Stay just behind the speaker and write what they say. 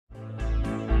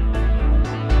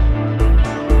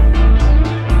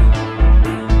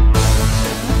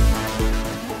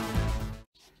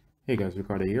Hey guys,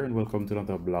 Ricardo here and welcome to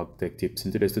another blog tech tips.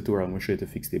 In today's tutorial, I'm going to show you to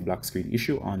fix the black screen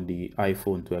issue on the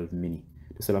iPhone 12 mini.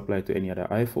 This will apply to any other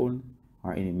iPhone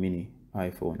or any mini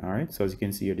iPhone. Alright, so as you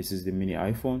can see here, this is the mini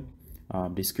iPhone.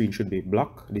 The screen should be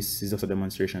black. This is just a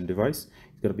demonstration device.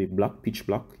 It's going to be black, pitch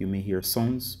black. You may hear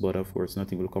sounds, but of course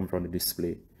nothing will come from the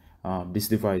display. This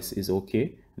device is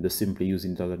okay. Just simply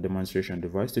using it as a demonstration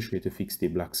device to show you to fix the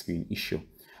black screen issue.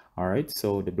 Alright,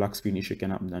 so the black screen issue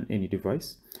can happen on any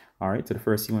device. Alright, so the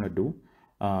first thing you want to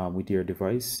do with your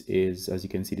device is, as you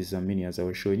can see, this is a mini as I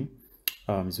was showing you.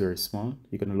 It's very small.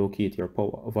 You're going to locate your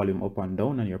power volume up and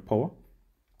down and your power.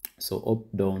 So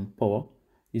up, down, power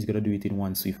is going to do it in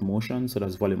one swift motion. So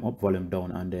that's volume up, volume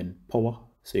down, and then power.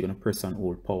 So you're going to press and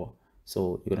hold power.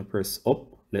 So you're going to press up,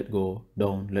 let go,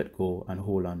 down, let go, and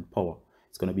hold on power.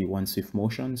 It's going to be one swift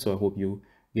motion. So I hope you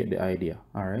get the idea.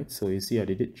 All right, so you see I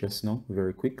did it just now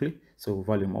very quickly. So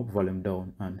volume up, volume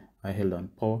down, and I held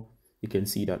on power. You can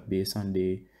see that based on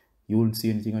the, you won't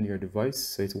see anything on your device.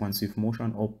 So it's one swift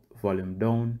motion, up, volume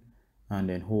down, and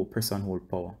then hold, press and hold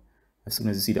power. As soon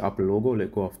as you see the Apple logo,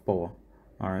 let go of power.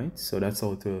 All right, so that's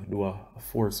how to do a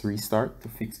force restart to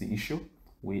fix the issue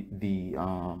with the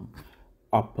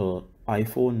Apple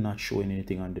iPhone not showing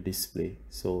anything on the display.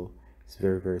 So it's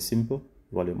very simple.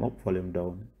 Volume up, volume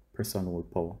down, press and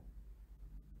hold power.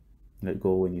 Let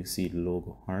go when you see the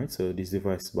logo. All right, so this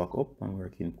device is back up and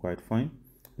working quite fine.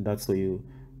 That's how you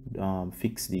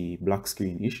fix the black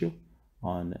screen issue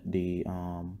on the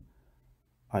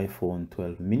iPhone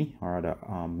 12 mini or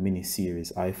the mini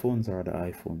series iPhones or the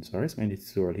iPhones. All right, so in this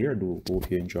tutorial here, hope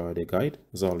you enjoy the guide.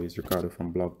 As always, Ricardo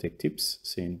from Blog Tech Tips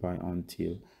saying bye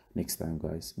until next time,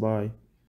 guys. Bye.